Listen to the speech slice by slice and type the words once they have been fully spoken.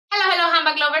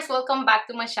handbag lovers, welcome back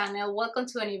to my channel. Welcome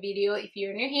to a new video. If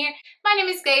you're new here, my name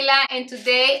is Kayla and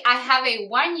today I have a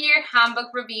 1-year handbag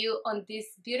review on this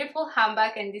beautiful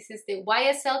handbag, and this is the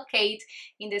YSL Kate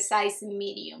in the size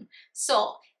medium.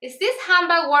 So is this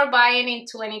handbag worth buying in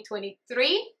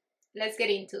 2023? Let's get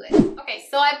into it. Okay,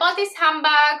 so I bought this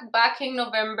handbag back in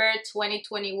November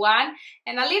 2021,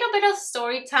 and a little bit of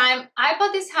story time. I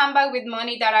bought this handbag with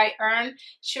money that I earned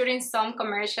shooting some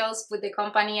commercials with the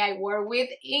company I work with.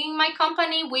 In my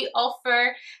company, we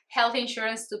offer health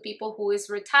insurance to people who is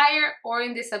retired or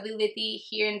in disability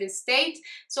here in the States.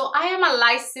 So I am a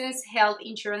licensed health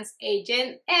insurance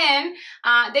agent, and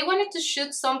they wanted to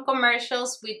shoot some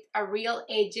commercials with a real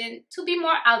agent to be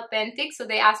more authentic. So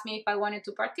they asked me if I wanted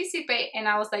to participate, and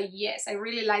I was like, yes, I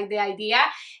really like the idea.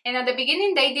 And at the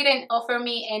beginning, they didn't offer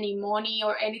me any money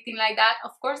or anything like that.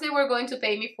 Of course, they were going to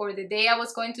pay me for the day I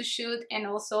was going to shoot and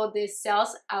also the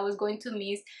sales I was going to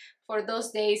miss for those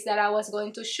days that I was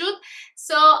going to shoot.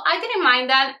 So I didn't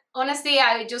mind that. Honestly,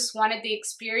 I just wanted the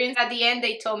experience. At the end,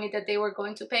 they told me that they were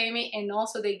going to pay me, and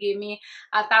also they gave me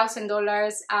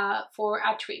 $1,000 for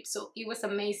a trip. So it was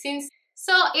amazing.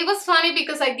 So it was funny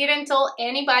because I didn't tell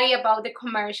anybody about the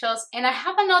commercials, and I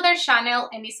have another channel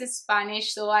and it's in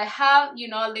Spanish, so I have, you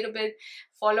know, a little bit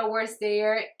followers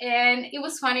there. And it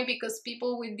was funny because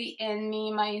people would DM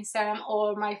me my Instagram,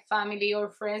 or my family or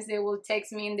friends, they will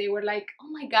text me and they were like, oh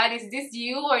my god, is this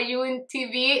you? Are you in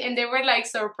TV? And they were like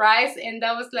surprised, and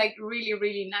that was like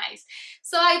really nice.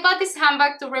 So I bought this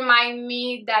handbag to remind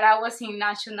me that I was in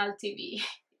national TV.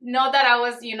 Not that I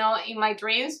was, you know, in my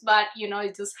dreams, but you know,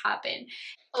 it just happened.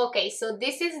 Okay, so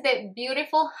this is the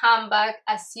beautiful handbag.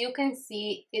 As you can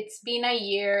see, it's been a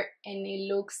year and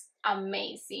it looks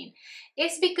amazing.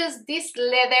 It's because this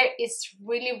leather is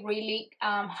really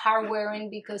hard wearing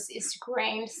because it's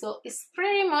grain, so it's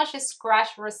pretty much scratch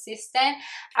resistant.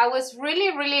 I was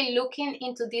really looking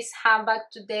into this handbag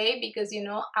today because, you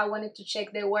know, I wanted to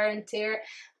check the wear and tear,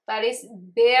 but it's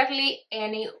barely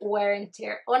any wear and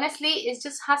tear. Honestly, it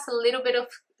just has a little bit of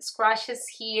scratches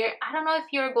here. I don't know if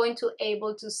you're going to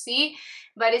able to see,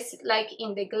 but it's like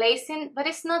in the glazing, but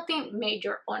it's nothing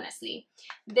major, honestly.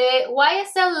 The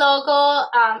YSL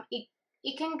logo,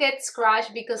 it can get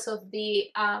scratched because of the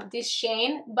this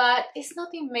chain, but it's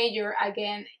nothing major.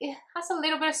 Again, it has a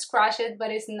little bit of scratches,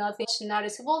 but it's nothing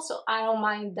noticeable, so I don't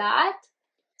mind that.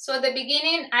 So at the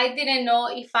beginning, I didn't know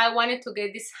if I wanted to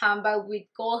get this handbag with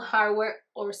gold hardware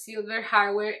or silver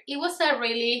hardware. It was a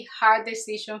really hard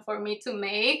decision for me to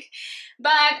make,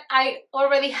 but I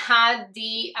already had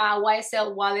the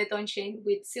YSL wallet on chain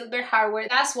with silver hardware.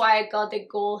 That's why I got the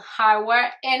gold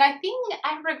hardware, and I think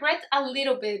I regret a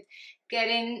little bit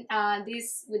getting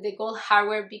this with the gold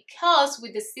hardware, because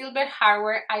with the silver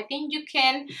hardware, I think you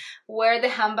can wear the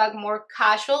handbag more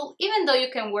casual, even though you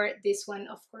can wear this one,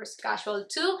 of course, casual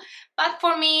too. But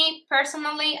for me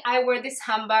personally, I wear this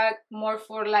handbag more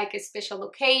for like special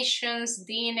occasions,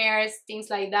 dinners, things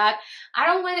like that. I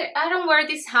don't wear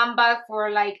this handbag for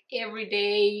like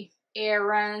everyday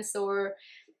errands or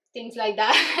things like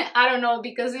that. I don't know,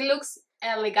 because it looks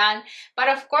elegant, but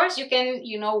of course you can,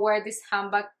 you know, wear this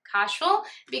handbag casual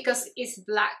because it's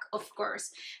black, of course.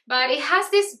 But it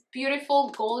has this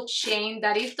beautiful gold chain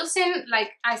that it doesn't, like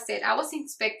I said, I was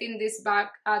inspecting this bag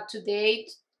today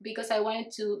because I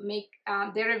wanted to make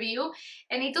the review,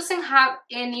 and it doesn't have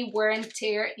any wear and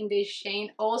tear in the chain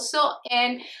also.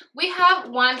 And we have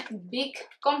one big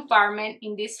compartment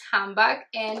in this handbag,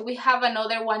 and we have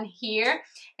another one here,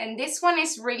 and this one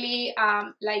is really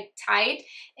like tight,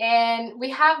 and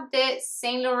we have the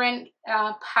Saint Laurent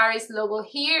Paris logo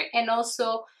here, and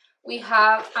also we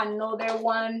have another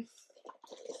one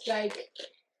like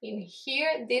in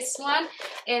here, this one,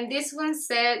 and this one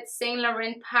said Saint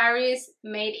Laurent Paris,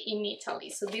 made in Italy.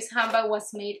 So this handbag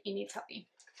was made in Italy.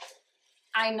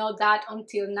 I know that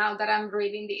until now that I'm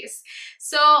reading this.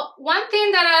 So one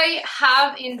thing that I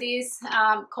have in this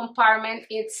compartment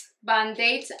is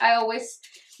band-aids. I always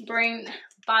bring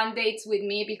band-aids with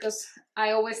me because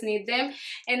I always need them,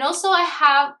 and also I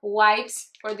have wipes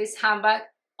for this handbag.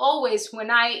 Always when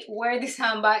I wear this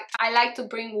handbag, I like to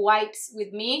bring wipes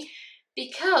with me,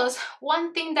 because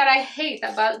one thing that I hate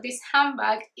about this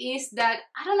handbag is that,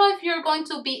 I don't know if you're going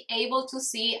to be able to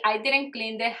see, I didn't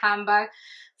clean the handbag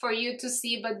for you to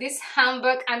see, but this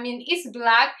handbag, I mean, it's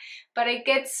black, but it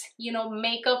gets, you know,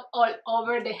 makeup all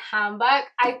over the handbag.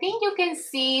 I think you can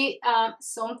see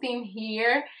something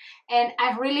here, and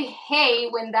I really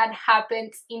hate when that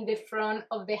happens in the front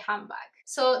of the handbag.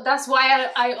 So that's why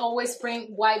I always bring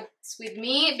wipes with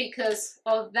me, because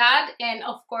of that. And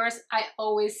of course I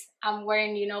always am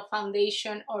wearing, you know,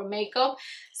 foundation or makeup,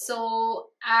 so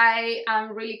I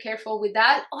am really careful with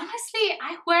that. Honestly,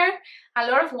 I wear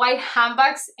a lot of white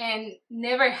handbags and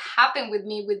never happened with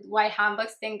me with white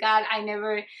handbags. Thank God I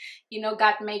never, you know,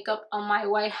 got makeup on my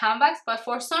white handbags, but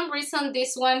for some reason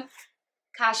this one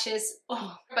catches.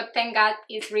 Oh, but thank God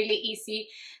it's really easy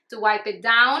to wipe it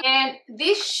down. And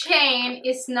this chain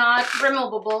is not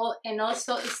removable, and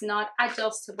also it's not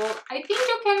adjustable. I think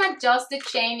you can adjust the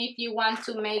chain if you want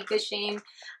to make the chain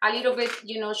a little bit,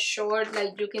 you know, short,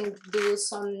 like you can do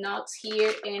some knots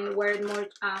here and wear it more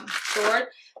short.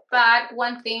 But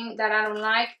one thing that I don't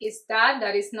like is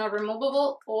that is not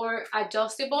removable or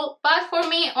adjustable. But for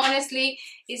me, honestly,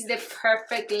 it's the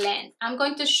perfect length. I'm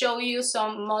going to show you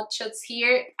some mug shots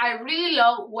here. I really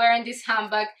love wearing this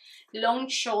handbag long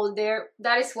shoulder.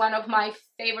 That is one of my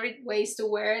favorite ways to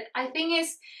wear it. I think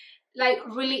it's like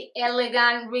really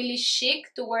elegant, really chic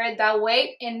to wear it that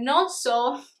way. And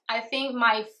also I think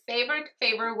my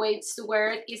favorite ways to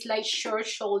wear it is like short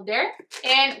shoulder.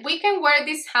 And we can wear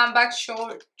this handbag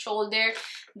short shoulder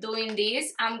doing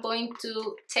this. I'm going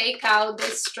to take out the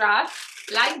strap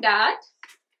like that,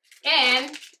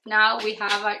 and now we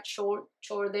have a short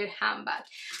shoulder handbag.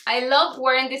 I love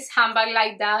wearing this handbag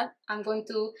like that. I'm going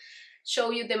to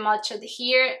show you the matcha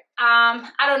here. I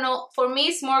don't know, for me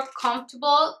it's more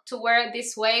comfortable to wear it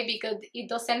this way because it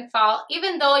doesn't fall,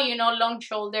 even though, you know, long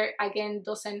shoulder again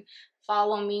doesn't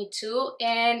follow me too.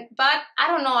 And but I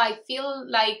don't know, I feel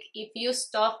like if you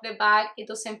stuff the bag, it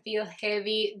doesn't feel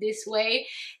heavy this way,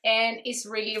 and it's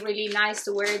really nice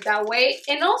to wear it that way.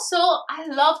 And also I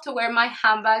love to wear my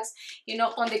handbags, you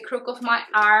know, on the crook of my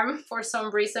arm. For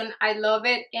some reason I love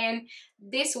it, and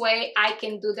this way I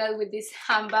can do that with this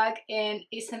handbag, and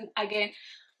isn't again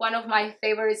one of my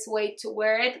favorites way to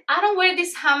wear it. I don't wear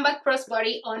this handbag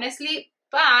crossbody honestly,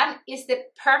 but it's the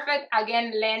perfect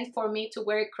again length for me to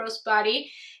wear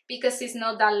crossbody because it's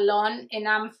not that long, and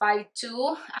I'm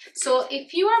 5'2". So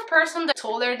if you are a person that's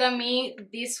taller than me,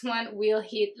 this one will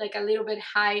hit like a little bit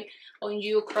high on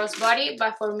you crossbody,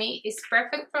 but for me it's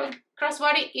perfect for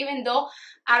crossbody, even though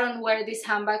I don't wear this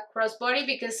handbag crossbody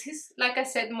because it's, like I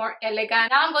said, more elegant.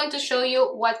 Now I'm going to show you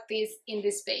what fits in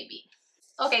this baby.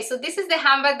 Okay, so this is the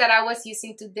handbag that I was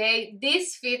using today.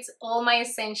 This fits all my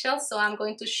essentials, so I'm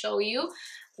going to show you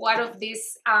what of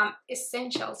these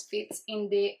essentials fits in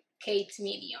the Kate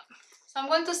medium. So I'm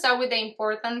going to start with the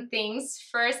important things.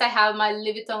 First, I have my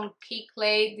Louis Vuitton key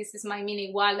plate. This is my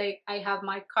mini wallet. I have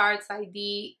my cards,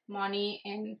 ID, money,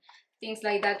 and things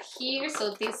like that here.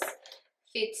 So this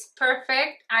fits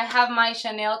perfect. I have my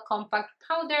Chanel compact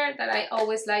powder that I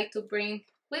always like to bring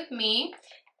with me.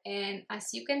 And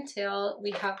as you can tell, we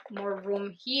have more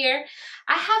room here.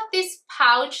 I have this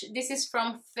pouch. This is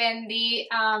from Fendi.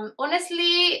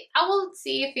 Honestly, I will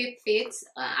see if it fits.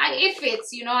 It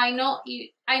fits, you know. I know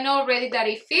already that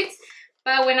it fits.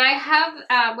 But when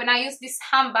I use this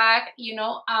handbag, you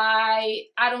know, I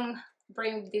don't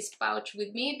bring this pouch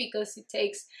with me because it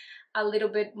takes a little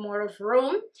bit more of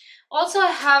room. Also, I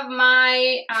have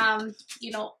my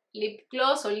you know, lip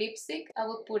gloss or lipstick. I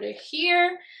will put it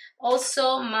here.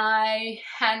 Also my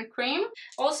hand cream.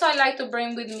 Also I like to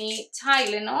bring with me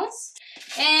Tylenols.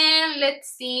 And let's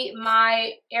see,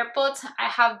 my AirPods. I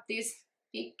have this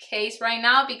big case right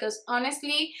now because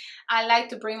honestly I like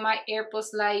to bring my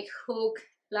AirPods like hook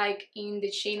like in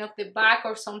the chain of the back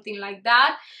or something like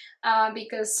that,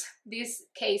 because this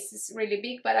case is really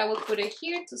big. But I will put it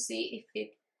here to see if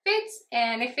it fits,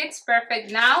 and it fits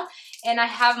perfect now. And I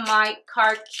have my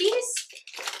car keys.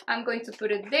 I'm going to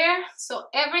put it there, so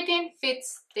everything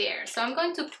fits there. So I'm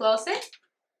going to close it,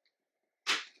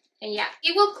 and yeah,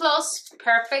 it will close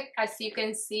perfect as you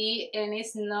can see, and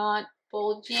it's not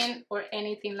bulging or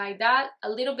anything like that. A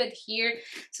little bit here,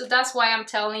 so that's why I'm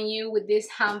telling you with this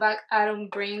handbag I don't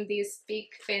bring this big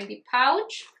Fendi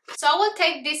pouch. So I will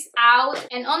take this out,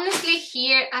 and honestly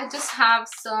here I just have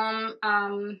some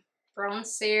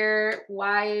bronzer,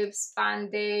 wipes,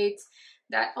 band-aids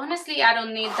that honestly I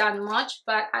don't need that much,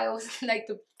 but I also like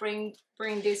to bring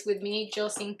this with me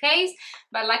just in case.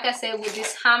 But like I said, with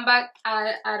this handbag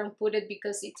I don't put it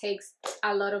because it takes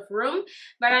a lot of room.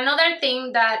 But another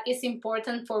thing that is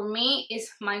important for me is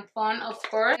my phone, of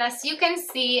course. And as you can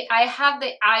see, I have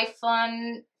the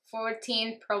iPhone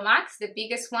 14 Pro Max, the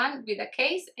biggest one with a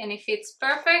case, and it fits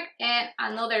perfect. And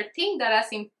another thing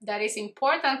that is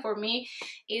important for me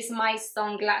is my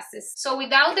sunglasses. So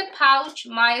without the pouch,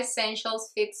 my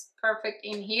essentials fits perfect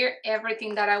in here,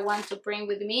 everything that I want to bring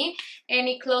with me, and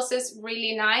it closes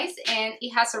really nice, and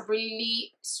it has a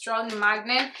really strong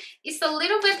magnet. It's a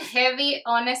little bit heavy,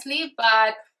 honestly,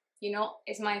 but you know,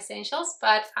 it's my essentials,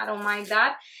 but I don't mind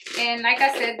that. And like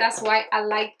I said, that's why I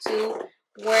like to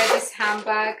wear this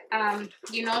handbag,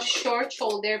 you know, short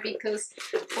shoulder, because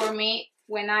for me,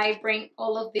 when I bring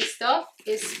all of this stuff,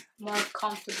 it's more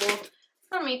comfortable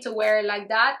for me to wear it like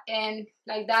that, and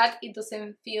like that it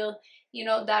doesn't feel, you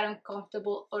know, that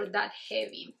uncomfortable or that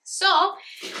heavy. So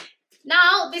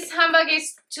now this handbag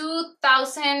is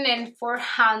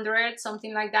 2,400,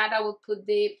 something like that. I will put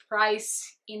the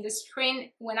price in the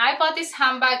screen. When I bought this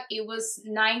handbag, it was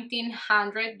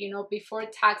 1,900, you know, before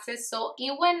taxes, so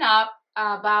it went up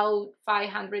about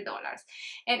 $500.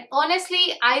 And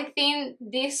honestly, I think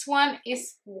this one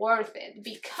is worth it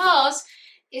because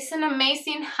it's an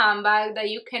amazing handbag that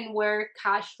you can wear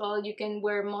casual, you can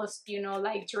wear most, you know,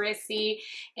 like dressy,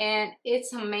 and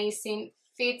it's amazing,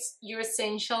 fits your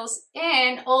essentials,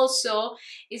 and also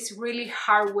it's really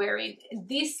hard wearing.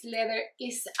 This leather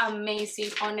is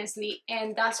amazing, honestly,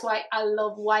 and that's why I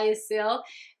love YSL,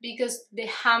 because the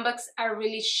handbags are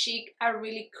really chic, are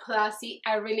really classy,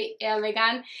 are really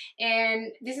elegant,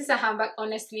 and this is a handbag,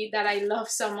 honestly, that I love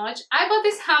so much. I bought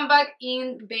this handbag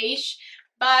in beige,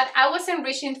 but I wasn't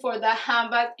reaching for that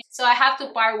handbag, so I have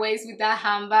to part ways with that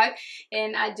handbag,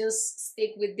 and I just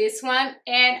stick with this one.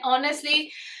 And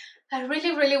honestly, I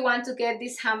really want to get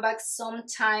this handbag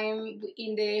sometime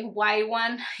in the white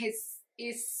one.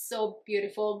 It's so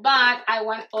beautiful, but I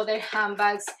want other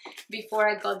handbags before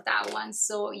I got that one.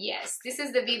 So yes, this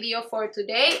is the video for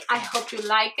today. I hope you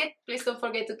like it. Please don't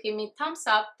forget to give me a thumbs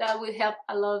up. That will help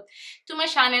a lot to my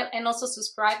channel, and also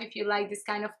subscribe if you like this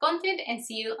kind of content, and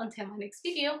see you until my next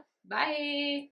video. Bye.